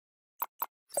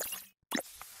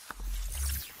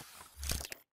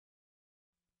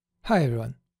Hi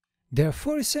everyone! There are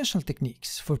 4 essential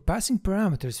techniques for passing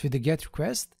parameters with a GET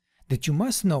request that you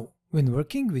must know when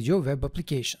working with your web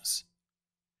applications.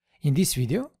 In this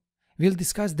video, we'll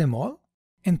discuss them all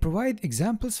and provide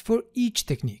examples for each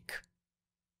technique.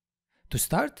 To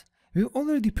start, we've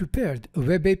already prepared a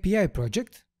Web API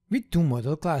project with 2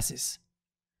 model classes,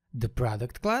 the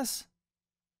Product class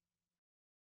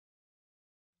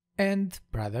and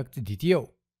Product DTO.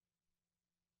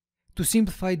 To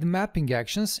simplify the mapping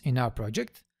actions in our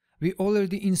project, we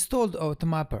already installed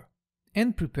AutoMapper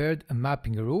and prepared a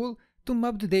mapping rule to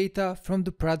map the data from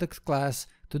the Product class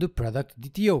to the Product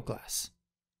DTO class.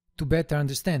 To better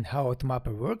understand how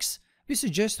AutoMapper works, we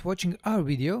suggest watching our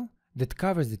video that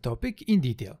covers the topic in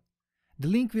detail. The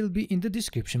link will be in the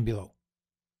description below.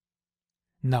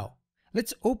 Now,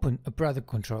 let's open a Product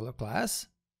Controller class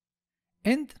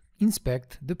and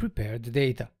inspect the prepared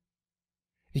data.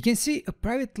 We can see a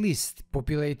private list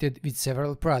populated with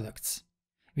several products,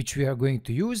 which we are going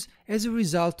to use as a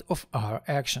result of our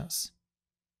actions.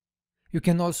 You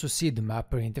can also see the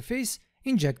mapper interface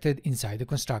injected inside the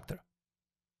constructor.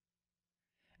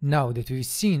 Now that we've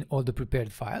seen all the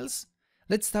prepared files,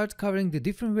 let's start covering the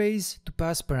different ways to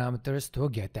pass parameters to a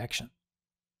GET action.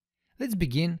 Let's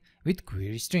begin with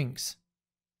QueryStrings.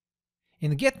 In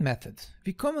the GET method,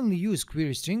 we commonly use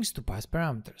QueryStrings to pass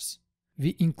parameters.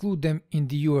 We include them in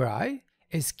the URI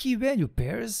as key value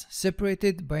pairs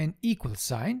separated by an equal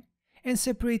sign and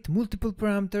separate multiple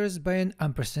parameters by an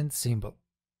ampersand symbol.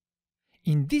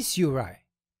 In this URI,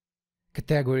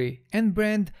 category and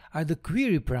brand are the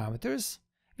query parameters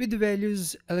with the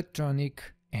values electronic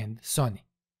and Sony.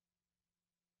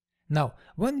 Now,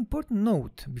 one important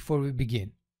note before we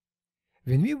begin.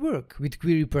 When we work with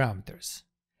query parameters,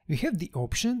 we have the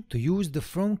option to use the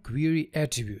FromQuery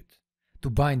attribute to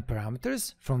bind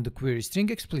parameters from the query string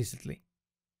explicitly.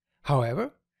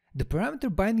 However, the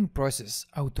parameter binding process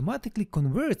automatically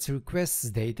converts requests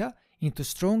data into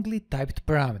strongly typed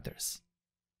parameters.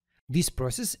 This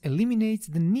process eliminates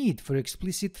the need for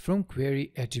explicit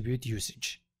FromQuery attribute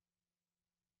usage.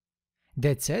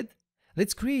 That said,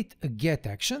 let's create a GET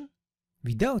action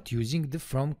without using the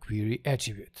FromQuery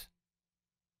attribute.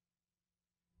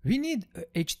 We need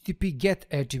a HTTP GET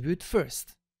attribute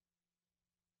first.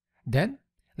 Then,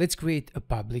 let's create a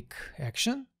public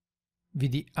action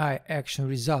with the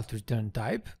iActionResultReturn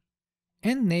type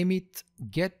and name it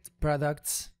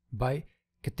getProducts by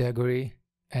category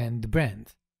and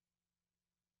brand.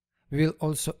 We will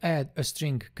also add a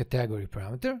string category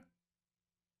parameter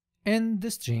and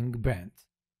the string brand.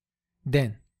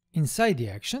 Then, inside the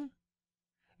action,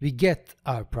 we get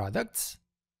our products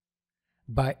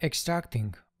by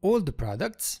extracting all the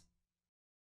products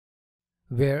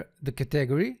where the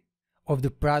category of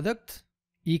the product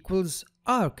equals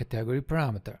our category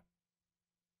parameter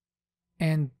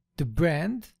and the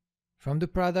brand from the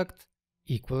product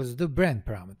equals the brand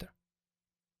parameter,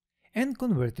 and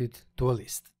convert it to a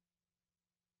list.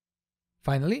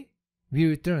 Finally, we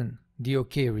return the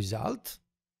OK result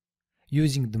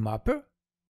using the mapper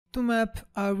to map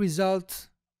our result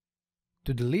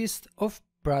to the list of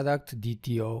product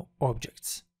DTO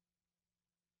objects.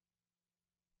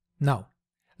 Now,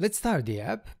 let's start the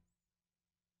app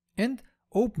and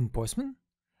open Postman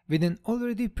with an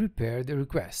already prepared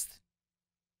request.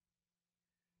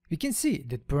 We can see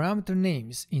that parameter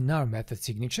names in our method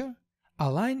signature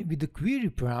align with the query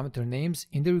parameter names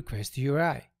in the request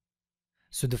URI,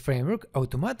 so the framework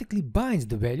automatically binds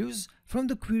the values from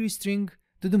the query string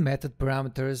to the method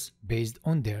parameters based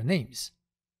on their names.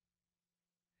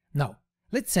 Now,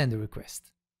 let's send a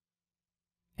request.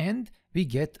 And we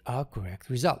get our correct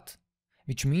result,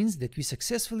 which means that we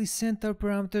successfully sent our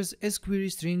parameters as query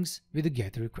strings with a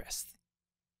GET request.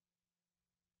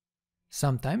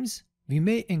 Sometimes we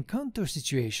may encounter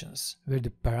situations where the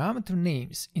parameter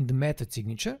names in the method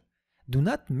signature do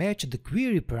not match the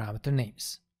query parameter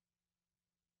names.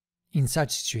 In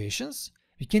such situations,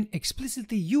 we can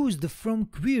explicitly use the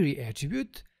FromQuery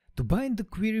attribute to bind the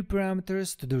query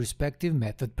parameters to the respective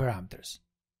method parameters.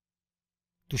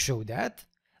 To show that,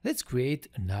 let's create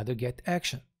another GET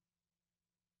action.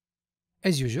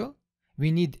 As usual,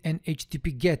 we need an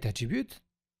HTTP GET attribute,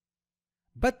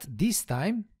 but this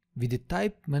time with the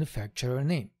type manufacturer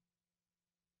name.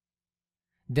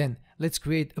 Then let's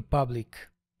create a public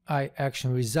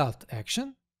iActionResult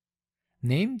action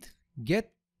named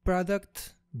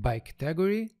getProduct by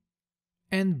category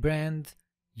and brand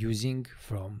using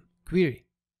FromQuery,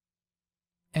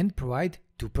 and provide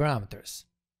 2 parameters.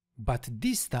 But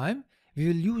this time we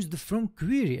will use the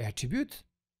FromQuery attribute,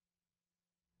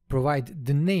 provide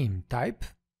the name type,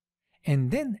 and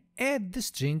then add the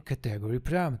string category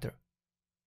parameter.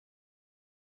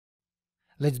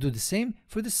 let's do the same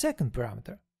for the second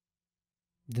parameter.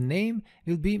 The name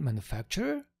will be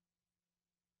manufacturer,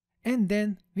 and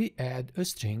then we add a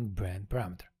string brand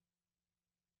parameter.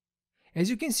 As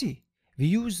you can see, we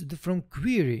use the from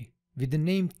query with the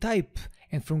name type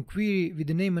and from query with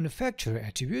the name manufacturer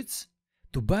attributes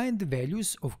to bind the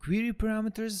values of query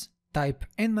parameters, type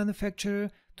and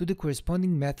manufacturer to the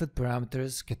corresponding method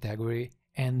parameters, category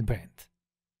and brand.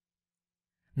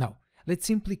 Now, let's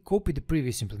simply copy the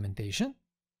previous implementation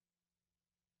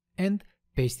and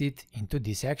paste it into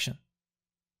this action.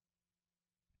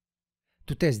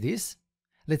 To test this,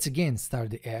 let's again start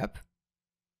the app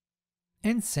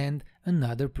and send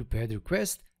another prepared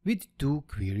request with 2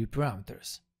 query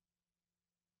parameters.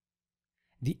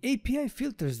 The API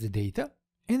filters the data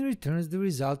and returns the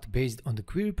result based on the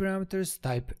query parameters,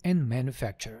 type and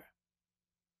manufacturer.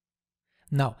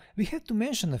 Now, we have to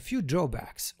mention a few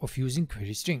drawbacks of using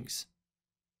query strings.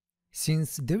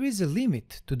 Since there is a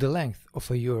limit to the length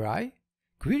of a URI,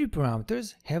 query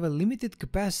parameters have a limited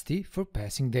capacity for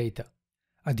passing data.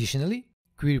 Additionally,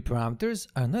 query parameters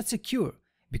are not secure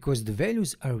because the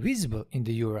values are visible in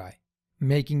the URI,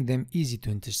 making them easy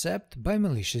to intercept by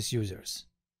malicious users.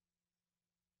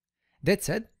 That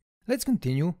said, let's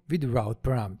continue with route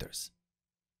parameters.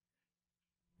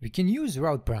 We can use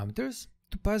route parameters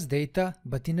to pass data,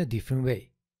 but in a different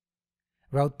way.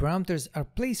 Route parameters are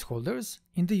placeholders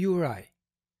in the URI.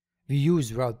 We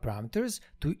use route parameters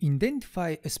to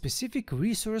identify a specific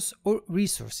resource or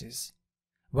resources,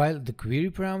 while the query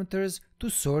parameters to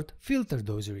filter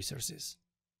those resources.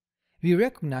 We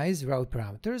recognize route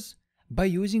parameters by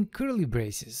using curly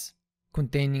braces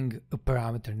containing a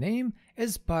parameter name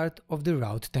as part of the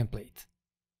route template.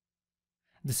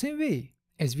 The same way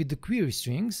as with the query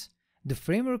strings, the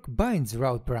framework binds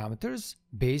route parameters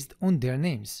based on their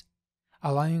names,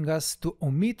 allowing us to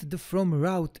omit the from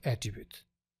route attribute.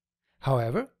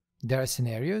 However, there are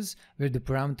scenarios where the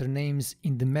parameter names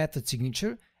in the method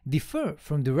signature differ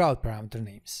from the route parameter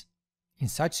names. In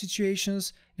such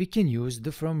situations, we can use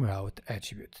the from route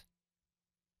attribute.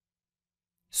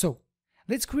 So,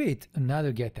 let's create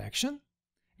another get action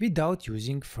without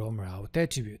using from route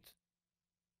attribute.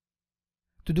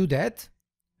 To do that,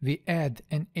 we add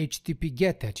an HTTP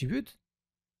GET attribute,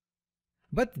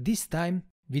 but this time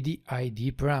with the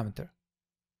ID parameter.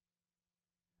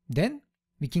 Then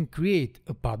we can create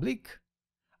a public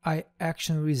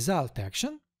iActionResult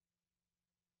action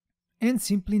and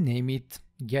simply name it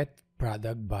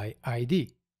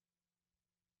getProductById.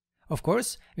 Of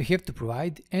course, we have to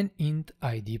provide an int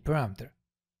ID parameter.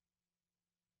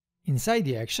 Inside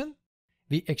the action,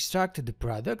 we extract the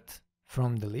product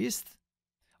from the list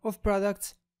of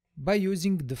products by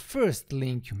using the first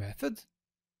LINQ method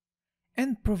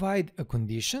and provide a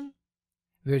condition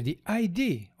where the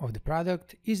ID of the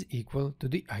product is equal to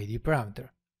the ID parameter.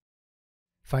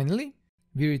 Finally,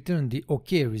 we return the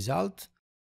OK result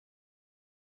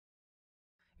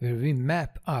where we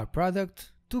map our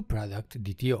product to product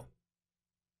DTO.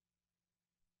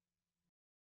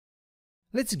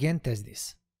 Let's again test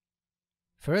this.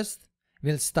 First,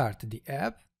 we'll start the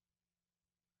app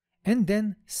and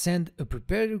then send a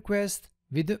prepared request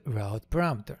with the route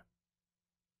parameter.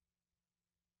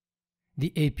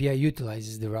 The API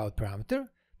utilizes the route parameter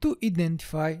to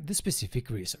identify the specific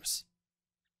resource.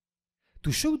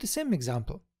 To show the same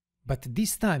example, but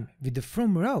this time with the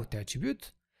from route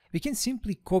attribute, we can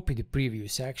simply copy the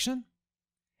previous action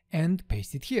and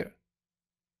paste it here.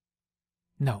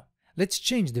 Now, let's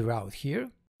change the route here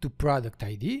to product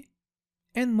ID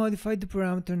and modify the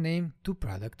parameter name to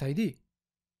product ID.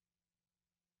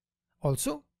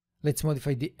 Also, let's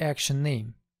modify the action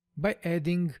name by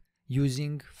adding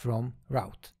using from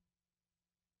route.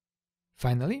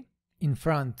 Finally, in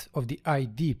front of the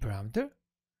ID parameter,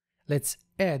 let's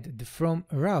add the from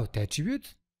route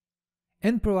attribute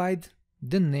and provide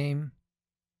the name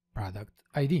product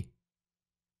ID.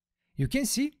 You can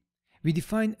see we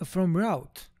define a from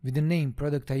route with the name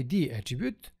product ID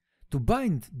attribute to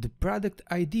bind the product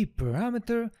ID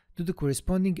parameter to the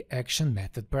corresponding action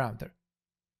method parameter.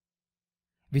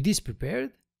 With this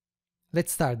prepared,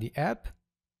 let's start the app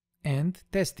and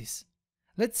test this.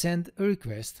 Let's send a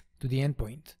request to the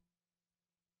endpoint.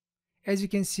 As you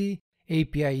can see,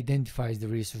 API identifies the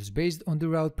resource based on the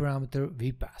route parameter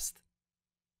we passed.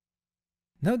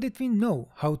 Now that we know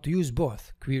how to use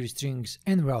both query strings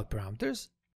and route parameters,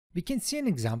 we can see an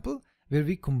example where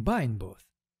we combine both.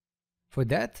 For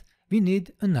that, we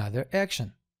need another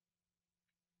action.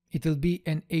 It will be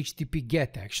an HTTP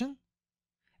GET action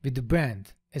with the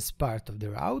brand as part of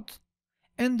the route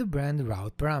and the brand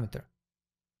route parameter.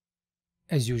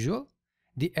 As usual,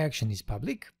 the action is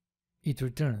public, it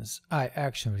returns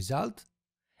iActionResult,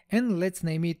 and let's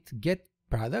name it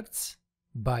getProducts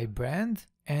by brand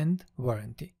and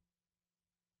warranty.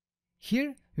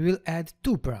 Here we will add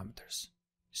two parameters,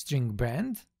 string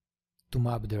brand to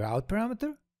map the route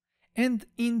parameter and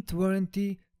int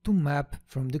warranty to map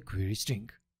from the query string.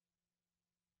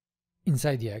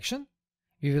 Inside the action,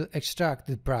 we will extract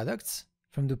the products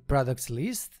from the products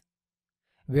list,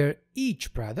 where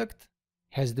each product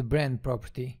has the brand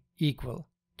property equal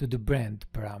to the brand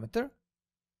parameter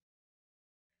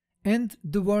and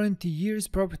the warranty years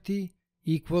property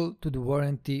equal to the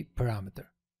warranty parameter,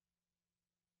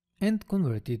 and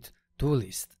convert it to a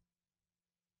list.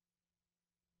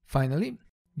 Finally,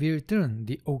 we return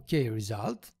the OK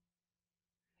result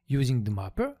using the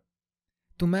mapper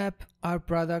to map our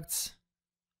products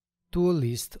to a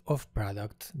list of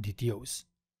product DTOs.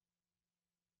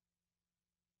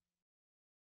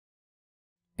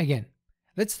 Again,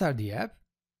 let's start the app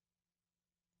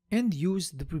and use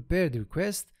the prepared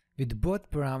request with both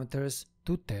parameters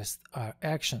to test our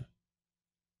action.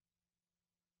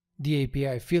 The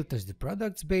API filters the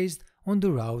products based on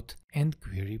the route and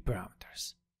query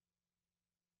parameters.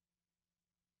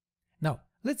 Now,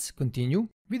 let's continue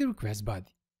with the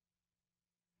RequestBody.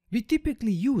 We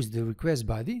typically use the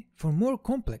RequestBody for more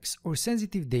complex or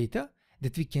sensitive data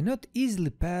that we cannot easily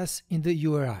pass in the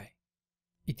URI.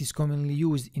 It is commonly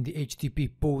used in the HTTP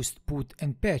post, put,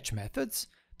 and patch methods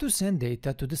to send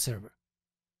data to the server.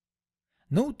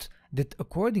 Note that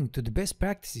according to the best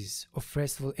practices of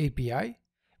RESTful API,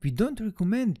 we don't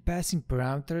recommend passing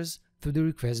parameters through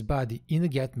the RequestBody in a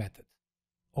GET method,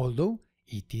 although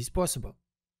it is possible.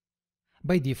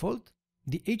 By default,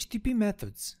 the HTTP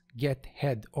methods get,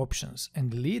 head, options, and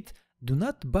delete do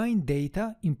not bind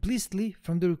data implicitly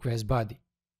from the RequestBody.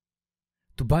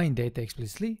 To bind data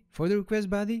explicitly for the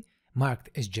RequestBody, marked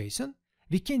as JSON,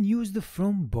 we can use the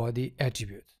FromBody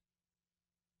attribute.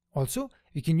 Also,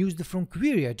 we can use the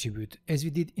FromQuery attribute as we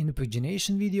did in the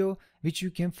pagination video, which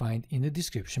you can find in the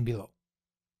description below.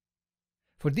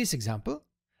 For this example,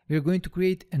 we are going to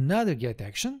create another GET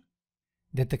action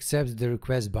that accepts the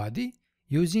RequestBody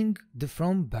using the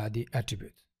FromBody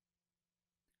attribute.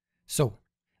 So,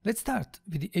 let's start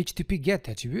with the HTTP GET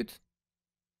attribute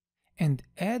and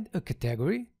add a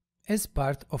category as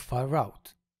part of our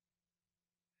route.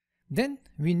 Then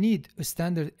we need a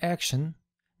standard action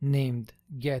named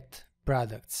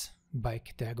getProducts by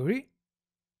category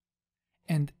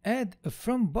and add a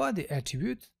FromBody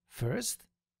attribute first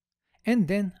and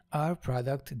then our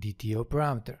product DTO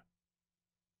parameter.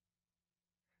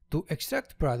 To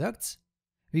extract products,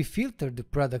 we filter the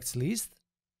products list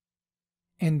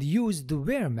and use the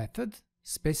where method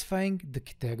specifying the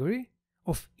category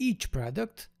of each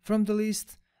product from the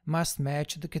list must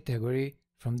match the category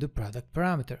from the product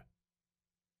parameter.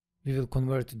 We will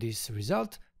convert this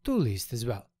result to a list as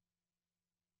well.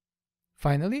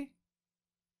 Finally,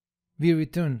 we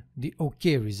return the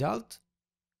OK result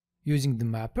using the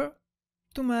mapper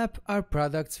to map our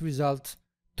product's result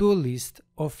to a list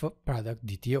of a product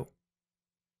DTO.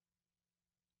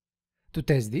 To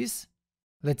test this,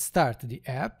 let's start the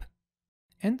app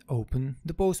and open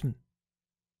the Postman.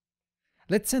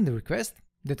 Let's send a request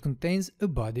that contains a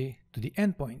body to the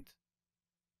endpoint.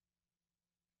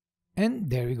 And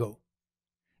there we go.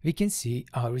 We can see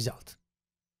our result.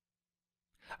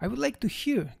 I would like to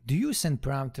hear, do you send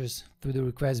parameters through the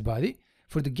RequestBody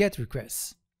for the GET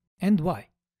requests, and why?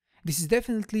 This is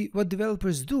definitely what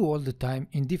developers do all the time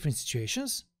in different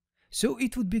situations, so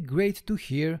it would be great to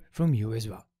hear from you as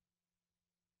well.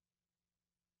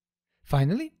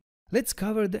 Finally, let's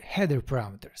cover the header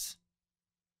parameters.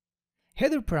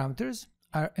 Header parameters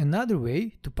are another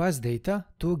way to pass data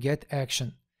to a GET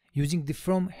action using the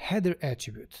FromHeader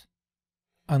attribute.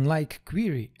 Unlike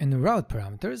query and route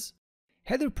parameters,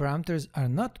 header parameters are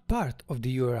not part of the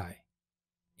URI.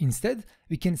 Instead,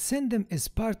 we can send them as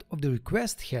part of the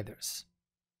request headers.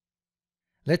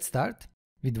 Let's start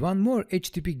with one more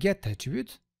HTTP GET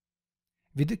attribute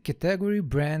with the category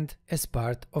brand as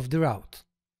part of the route.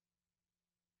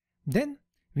 Then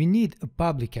we need a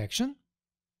public action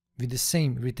with the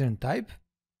same return type,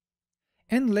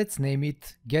 and let's name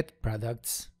it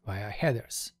getProducts via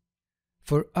headers.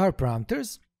 For our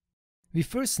parameters, we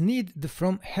first need the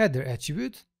FromHeader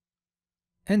attribute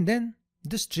and then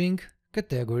the string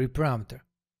category parameter.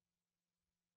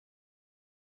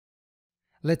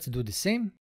 Let's do the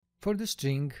same for the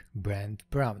string brand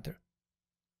parameter.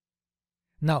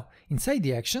 Now, inside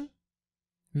the action,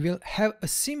 we will have a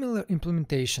similar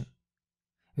implementation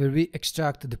where we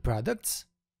extract the products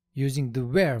using the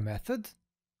where method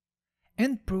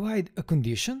and provide a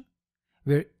condition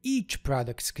where each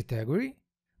product's category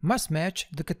must match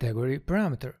the category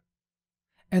parameter,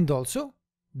 and also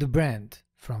the brand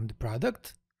from the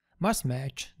product must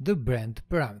match the brand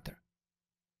parameter.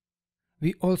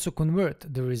 We also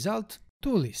convert the result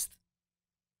to a list.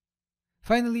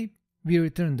 Finally, we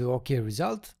return the OK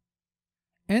result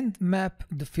and map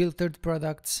the filtered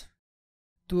products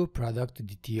to a product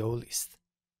DTO list.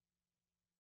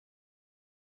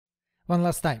 One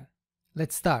last time,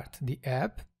 let's start the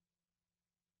app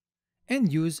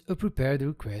and use a prepared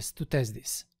request to test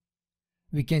this.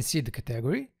 We can see the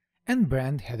category and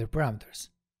brand header parameters.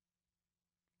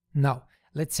 Now,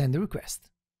 let's send the request.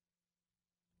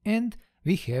 And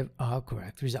we have our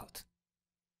correct result.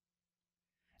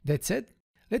 That said,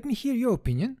 let me hear your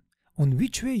opinion on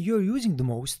which way you're using the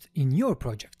most in your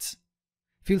projects.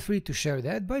 Feel free to share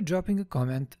that by dropping a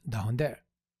comment down there.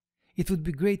 It would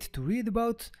be great to read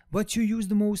about what you use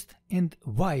the most and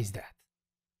why is that.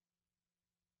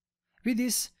 With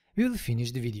this, we will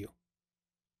finish the video.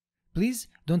 Please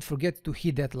don't forget to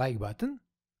hit that like button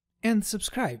and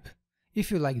subscribe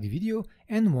if you like the video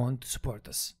and want to support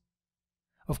us.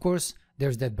 Of course,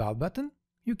 there's that bell button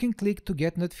you can click to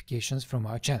get notifications from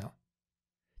our channel.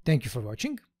 Thank you for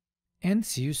watching and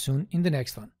see you soon in the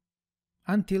next one.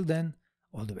 Until then,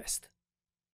 all the best.